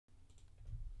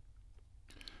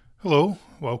Hello,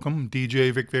 welcome,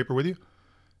 DJ Vic Vapor with you.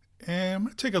 And I'm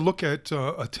going to take a look at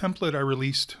a template I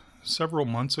released several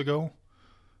months ago.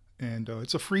 And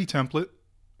it's a free template,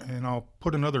 and I'll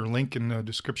put another link in the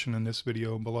description in this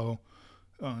video below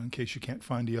in case you can't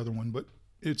find the other one. But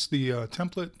it's the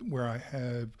template where I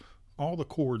have all the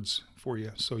chords for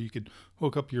you. So you could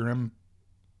hook up your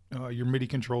MIDI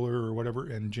controller or whatever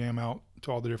and jam out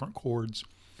to all the different chords.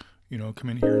 You know, come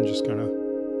in here and just kind of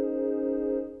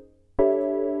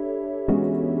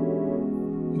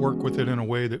work with it in a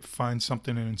way that finds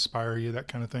something and inspire you, that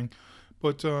kind of thing.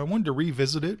 But I wanted to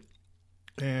revisit it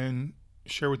and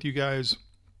share with you guys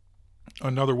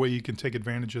another way you can take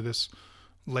advantage of this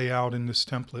layout in this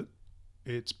template.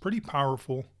 It's pretty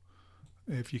powerful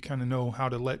if you kind of know how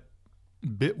to let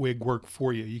Bitwig work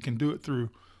for you. You can do it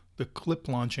through the clip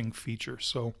launching feature.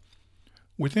 So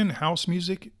within house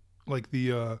music, like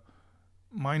the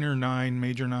minor 9,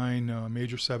 major 9,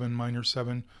 major 7, minor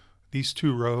 7, these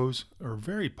two rows are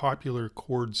very popular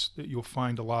chords that you'll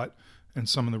find a lot in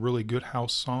some of the really good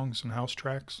house songs and house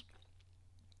tracks.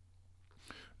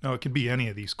 Now, it could be any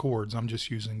of these chords. I'm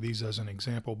just using these as an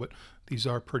example, but these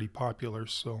are pretty popular.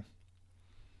 So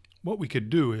what we could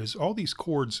do is all these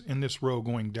chords in this row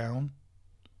going down,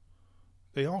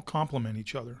 they all complement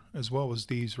each other, as well as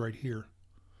these right here.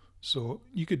 So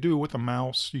you could do it with a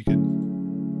mouse. You could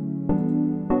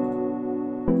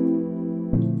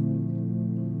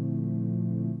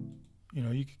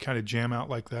you could kind of jam out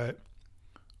like that.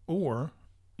 Or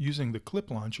using the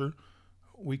clip launcher,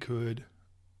 we could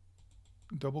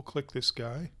double click this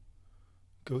guy,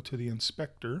 go to the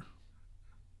inspector,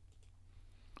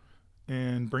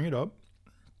 and bring it up.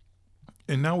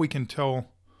 And now we can tell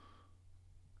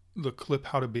the clip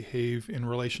how to behave in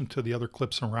relation to the other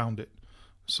clips around it.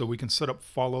 So we can set up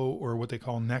follow or what they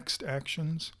call next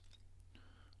actions.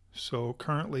 So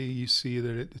currently you see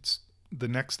that it's the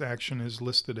next action is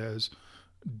listed as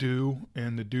do,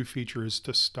 and the do feature is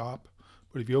to stop.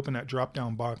 But if you open that drop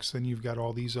down box, then you've got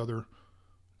all these other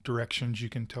directions you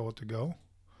can tell it to go.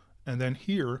 And then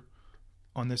here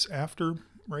on this after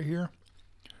right here,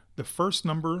 the first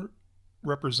number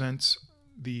represents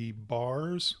the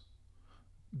bars,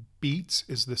 beats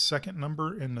is the second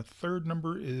number, and the third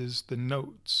number is the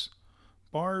notes.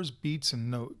 Bars, beats, and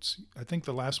notes. I think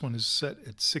the last one is set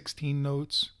at 16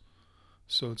 notes.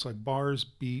 So it's like bars,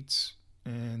 beats,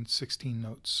 and 16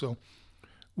 notes. So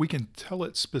we can tell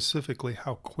it specifically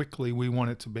how quickly we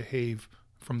want it to behave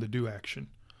from the do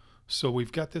action. So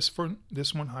we've got this one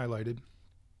highlighted.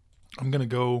 I'm going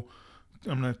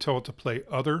to tell it to play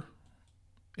other.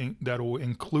 That'll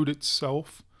include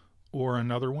itself or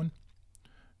another one.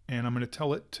 And I'm going to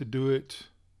tell it to do it.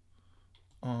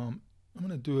 I'm going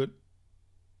to do it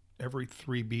every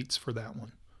 3 beats for that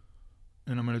one.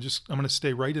 And I'm going to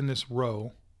stay right in this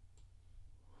row.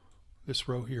 This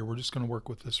row here, we're just going to work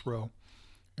with this row.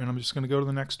 And I'm just going to go to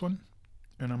the next one,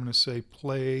 and I'm going to say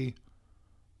play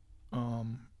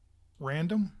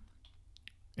random,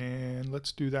 and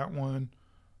let's do that one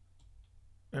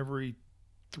every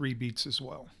 3 beats as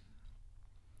well.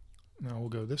 Now we'll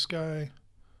go this guy,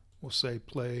 we'll say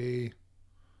play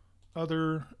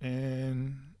other,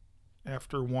 and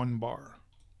after 1 bar.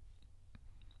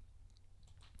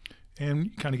 And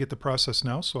you kind of get the process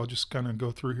now, so I'll just kind of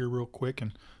go through here real quick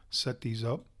and set these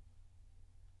up.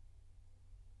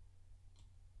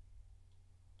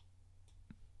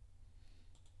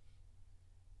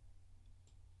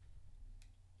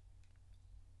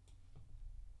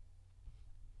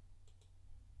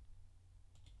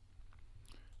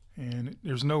 And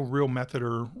there's no real method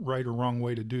or right or wrong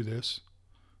way to do this.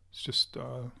 It's just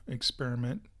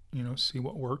experiment, see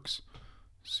what works,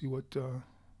 see what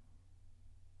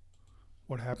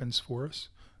happens for us.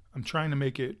 I'm trying to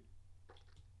make it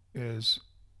as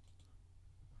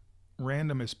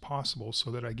random as possible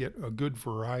so that I get a good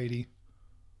variety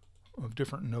of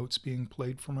different notes being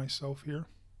played for myself here.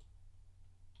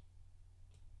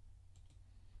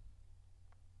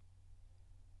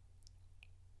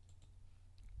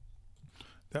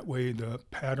 That way the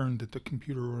pattern that the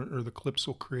computer or the clips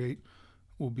will create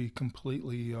will be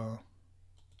completely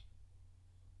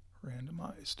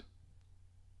randomized.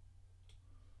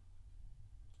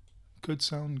 Could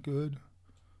sound good,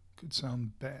 could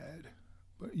sound bad,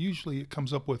 but usually it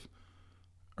comes up with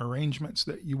arrangements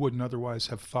that you wouldn't otherwise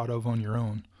have thought of on your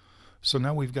own. So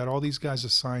now we've got all these guys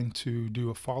assigned to do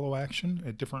a follow action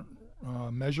at different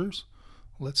measures.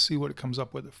 Let's see what it comes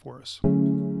up with it for us.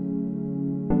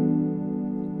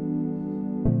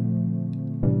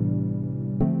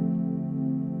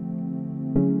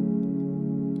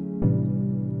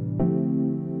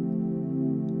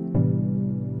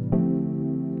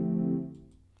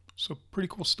 So pretty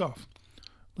cool stuff.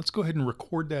 Let's go ahead and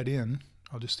record that in.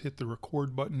 I'll just hit the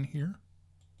record button here,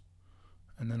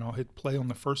 and then I'll hit play on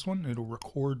the first one. It'll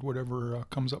record whatever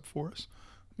comes up for us.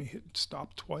 Let me hit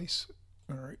stop twice.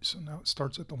 All right, so now it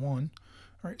starts at the 1.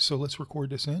 All right, so let's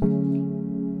record this in.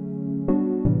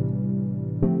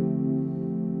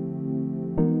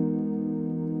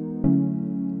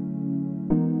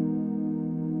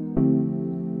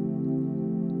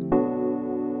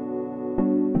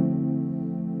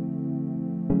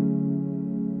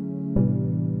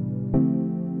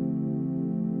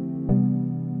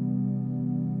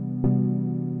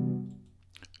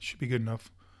 Should be good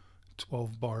enough.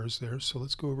 12 bars there. So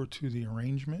let's go over to the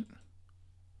arrangement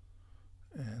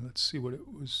and let's see what it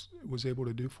was able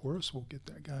to do for us. We'll get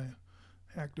that guy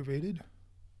activated.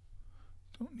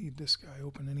 Don't need this guy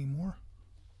open anymore.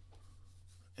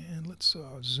 And let's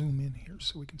zoom in here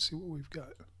so we can see what we've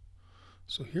got.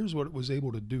 So here's what it was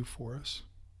able to do for us.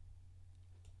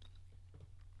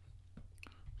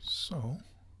 So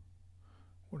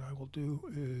what I will do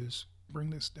is bring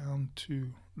this down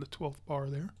to the 12th bar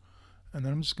there, and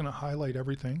then I'm just going to highlight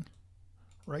everything,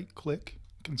 right click,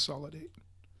 consolidate.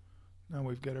 Now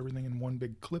we've got everything in one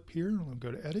big clip here. We'll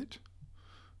go to edit,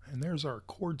 and there's our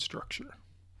chord structure.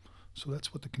 So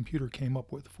that's what the computer came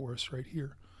up with for us right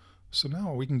here. So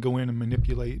now we can go in and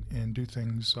manipulate and do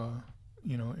things,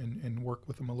 you know, and work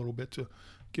with them a little bit to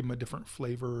give them a different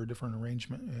flavor or a different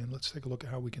arrangement. And let's take a look at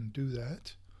how we can do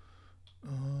that.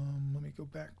 Let me go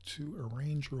back to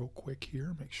arrange real quick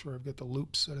here, make sure I've got the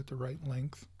loop set at the right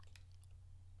length.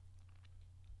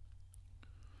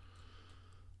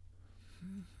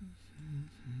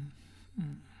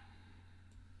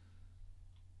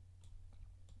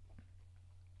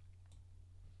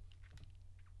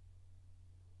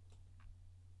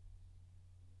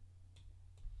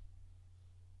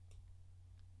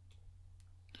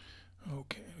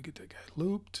 Okay, I'll get that guy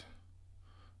looped.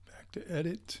 Back to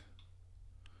edit.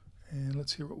 And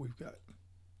let's hear what we've got.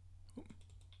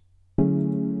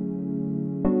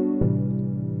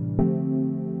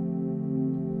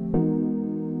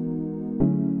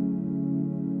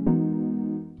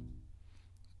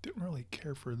 Didn't really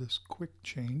care for this quick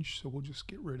change, so we'll just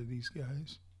get rid of these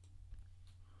guys.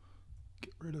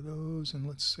 Get rid of those, and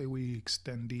let's say we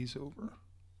extend these over.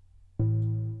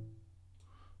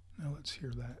 Now let's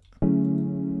hear that.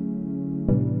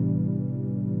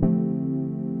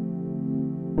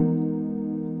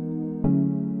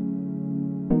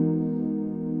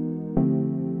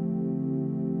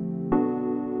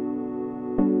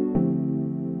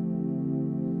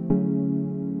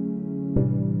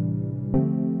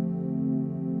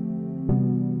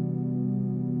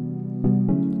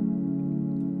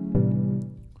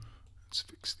 Let's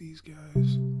fix these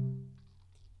guys.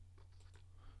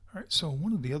 Alright, so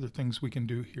one of the other things we can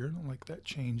do here, I don't like that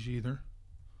change either.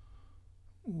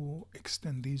 We'll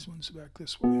extend these ones back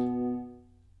this way.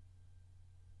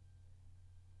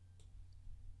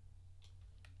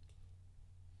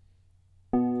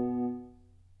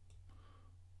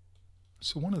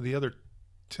 So one of the other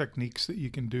techniques that you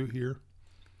can do here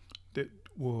that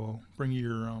will bring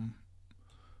your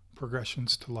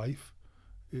progressions to life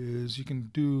is you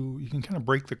can kind of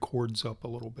break the chords up a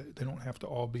little bit. They don't have to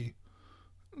all be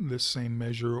this same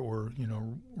measure or, you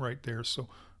know, right there. So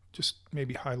just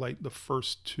maybe highlight the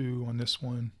first 2 on this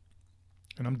one,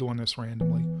 and I'm doing this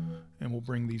randomly, and we'll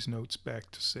bring these notes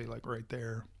back to say like right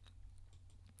there.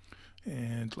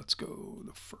 And let's go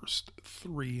the first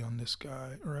 3 on this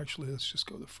guy, or actually let's just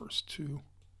go the first 2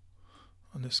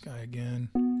 on this guy again,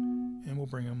 and we'll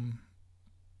bring them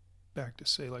back to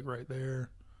say like right there.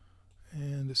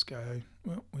 And this guy,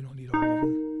 well, we don't need all of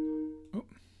them. Oh,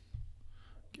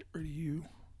 get rid of you.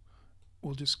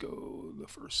 We'll just go the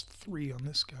first 3 on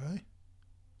this guy.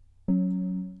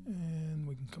 And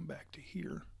we can come back to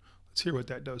here. Let's hear what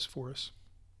that does for us.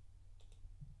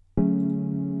 All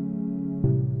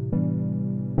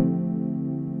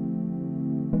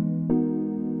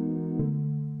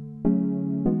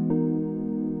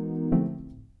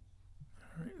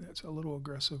right, that's a little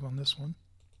aggressive on this one.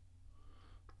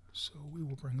 So we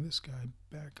will bring this guy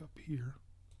back up here,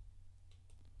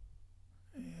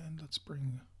 and let's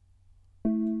bring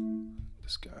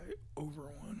this guy over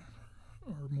 1,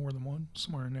 or more than 1,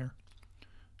 somewhere in there,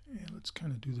 and let's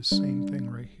kind of do the same thing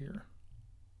right here.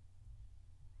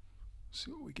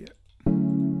 See what we get.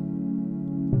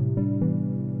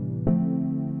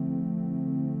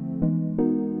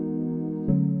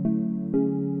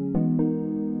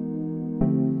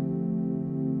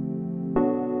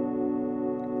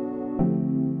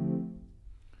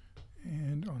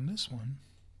 This one,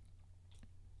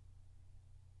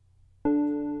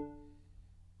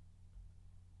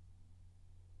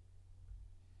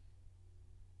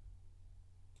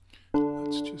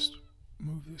 let's just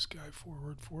move this guy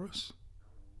forward for us.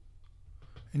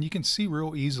 And you can see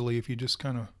real easily if you just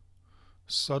kind of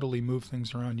subtly move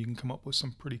things around, you can come up with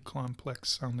some pretty complex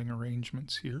sounding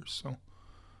arrangements here. So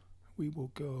we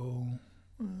will go,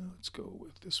 let's go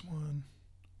with this one.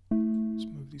 Let's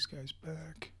move these guys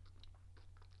back.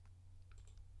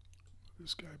 Move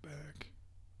this guy back.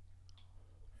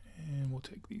 And we'll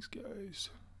take these guys.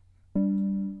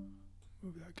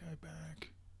 Move that guy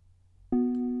back.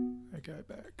 That guy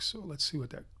back. So let's see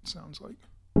what that sounds like.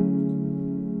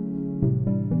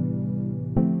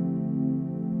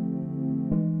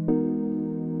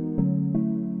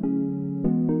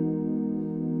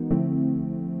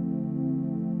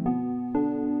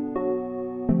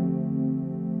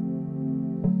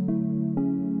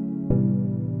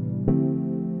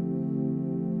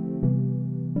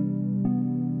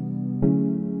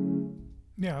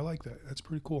 Yeah, I like that. That's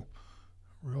pretty cool.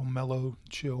 Real mellow,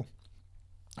 chill,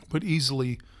 but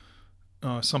easily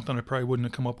something I probably wouldn't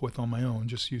have come up with on my own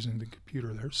just using the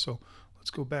computer there. So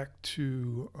let's go back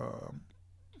to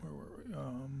where were we?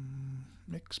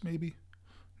 Mix maybe?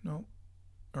 No,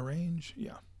 arrange.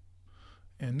 Yeah.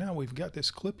 And now we've got this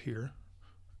clip here,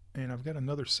 and I've got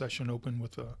another session open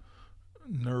with a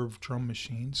Nerve drum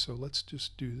machine. So let's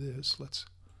just do this. Let's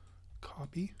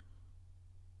copy.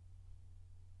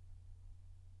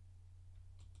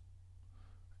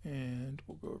 And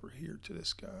we'll go over here to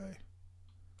this guy,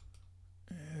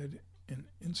 add an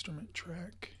instrument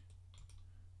track,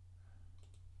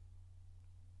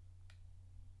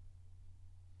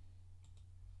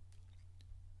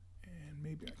 and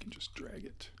maybe I can just drag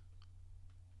it.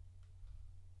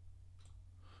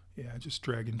 Yeah, just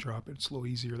drag and drop it. It's a little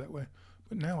easier that way.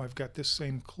 But now I've got this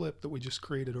same clip that we just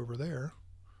created over there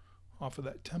off of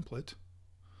that template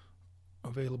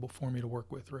available for me to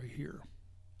work with right here.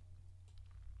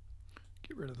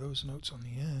 Get rid of those notes on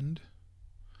the end.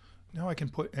 Now I can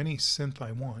put any synth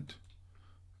I want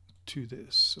to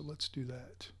this. So let's do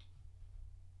that.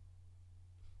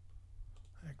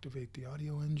 Activate the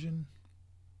audio engine.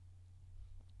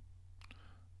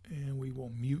 And we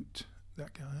will mute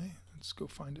that guy. Let's go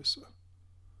find us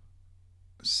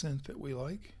a synth that we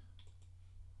like.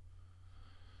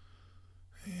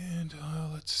 And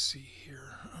let's see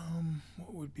here.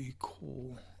 What would be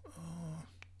cool?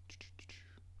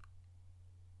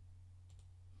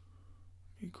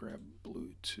 Let me grab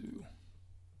Bluetooth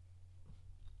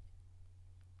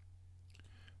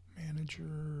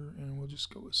manager, and we'll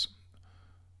just go with some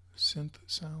synth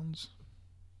sounds.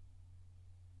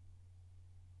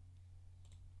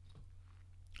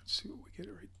 Let's see what we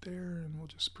get right there, and we'll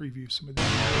just preview some of these.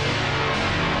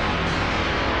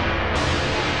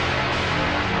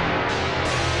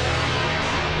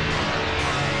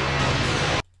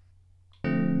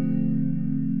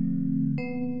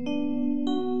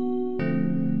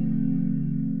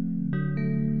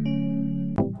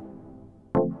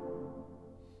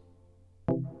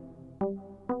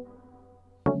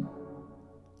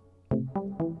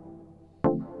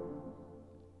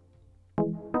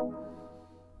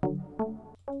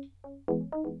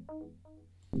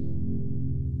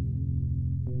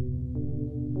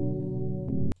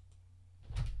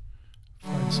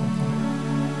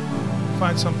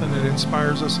 Find something that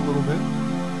inspires us a little bit.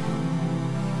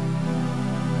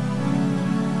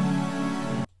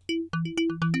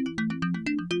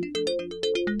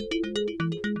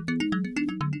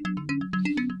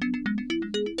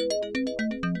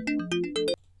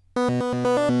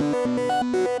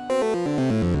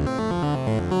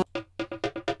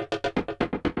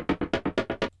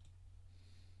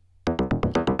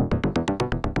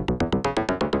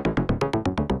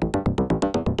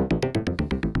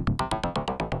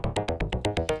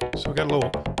 So we got a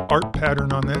little art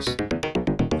pattern on this.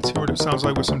 Let's hear what it sounds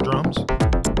like with some drums.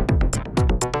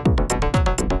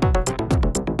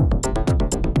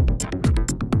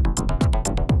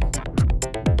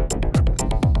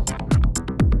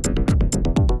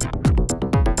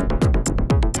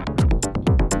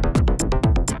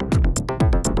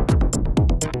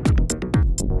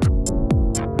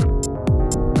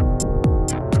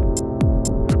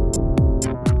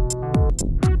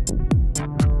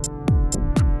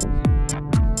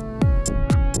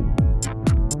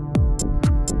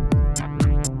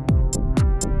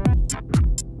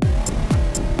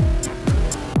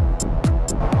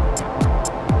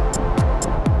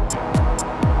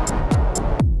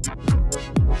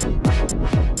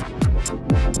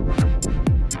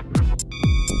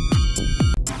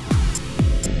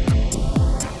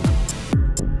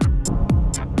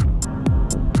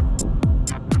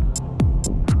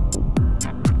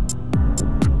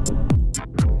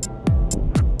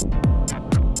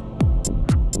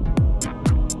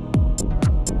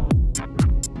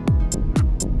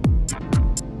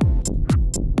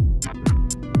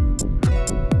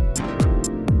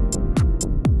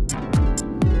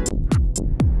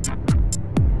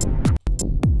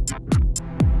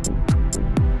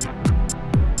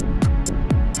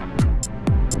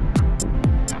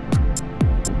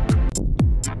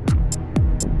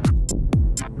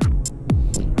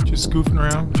 Just goofing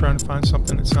around, trying to find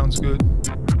something that sounds good.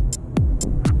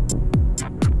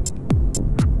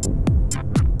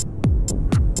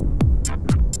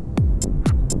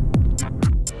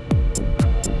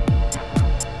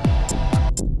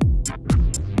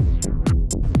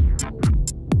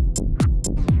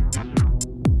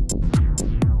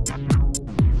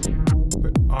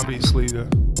 But obviously the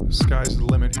sky's the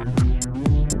limit here.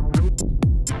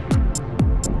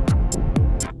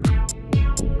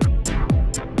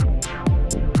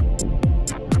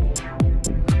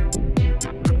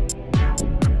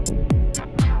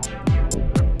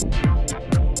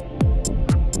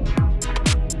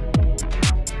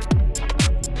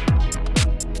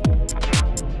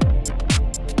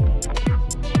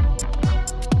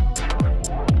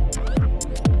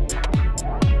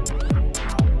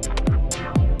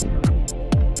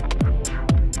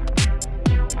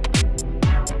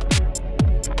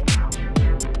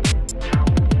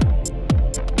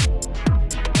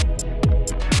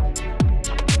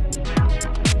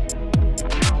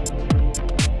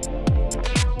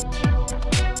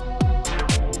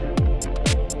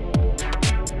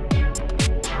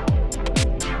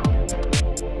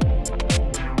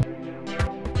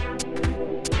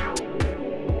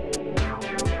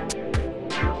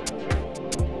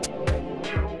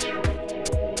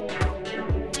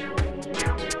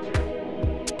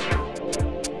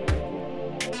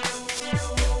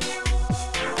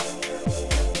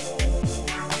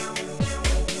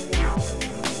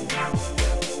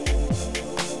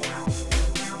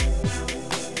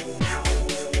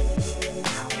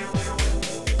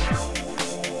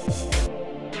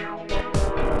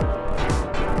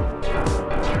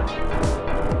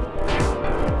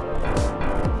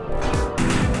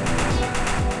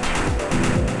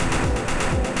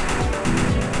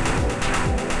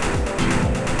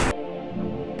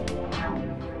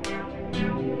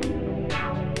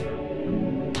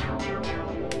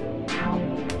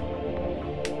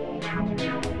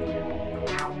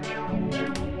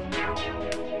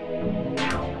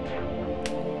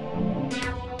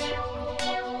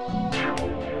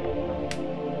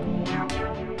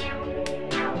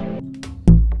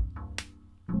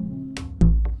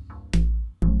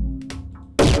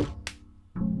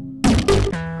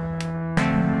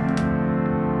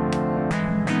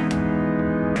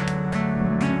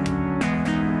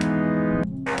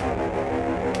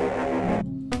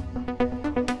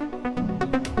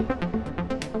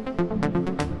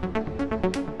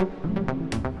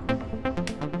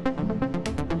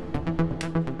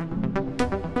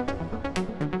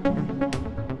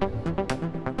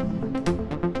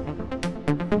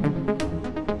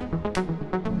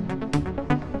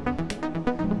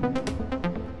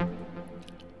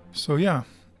 So yeah,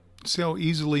 see how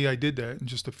easily I did that in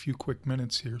just a few quick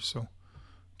minutes here. So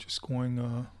just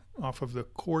going off of the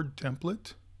Chord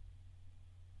template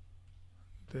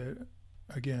that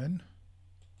again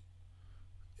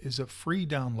is a free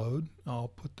download. I'll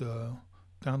put the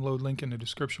download link in the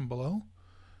description below,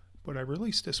 but I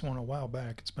released this one a while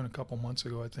back. It's been a couple months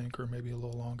ago, I think, or maybe a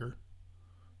little longer.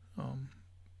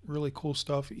 Really cool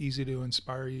stuff, easy to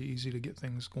inspire you, easy to get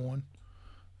things going.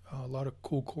 A lot of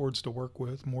cool chords to work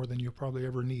with, more than you'll probably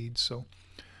ever need. So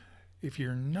if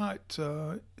you're not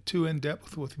too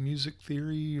in-depth with music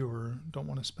theory or don't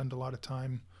want to spend a lot of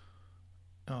time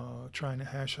trying to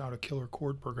hash out a killer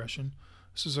chord progression,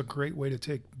 this is a great way to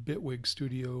take Bitwig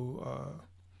Studio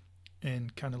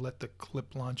and kind of let the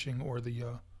clip launching or the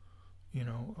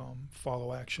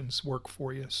follow actions work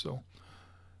for you. So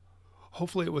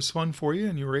hopefully it was fun for you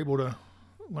and you were able to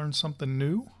learn something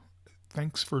new.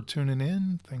 Thanks for tuning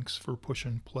in. Thanks for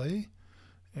pushing play.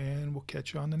 And we'll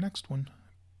catch you on the next one.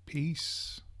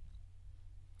 Peace.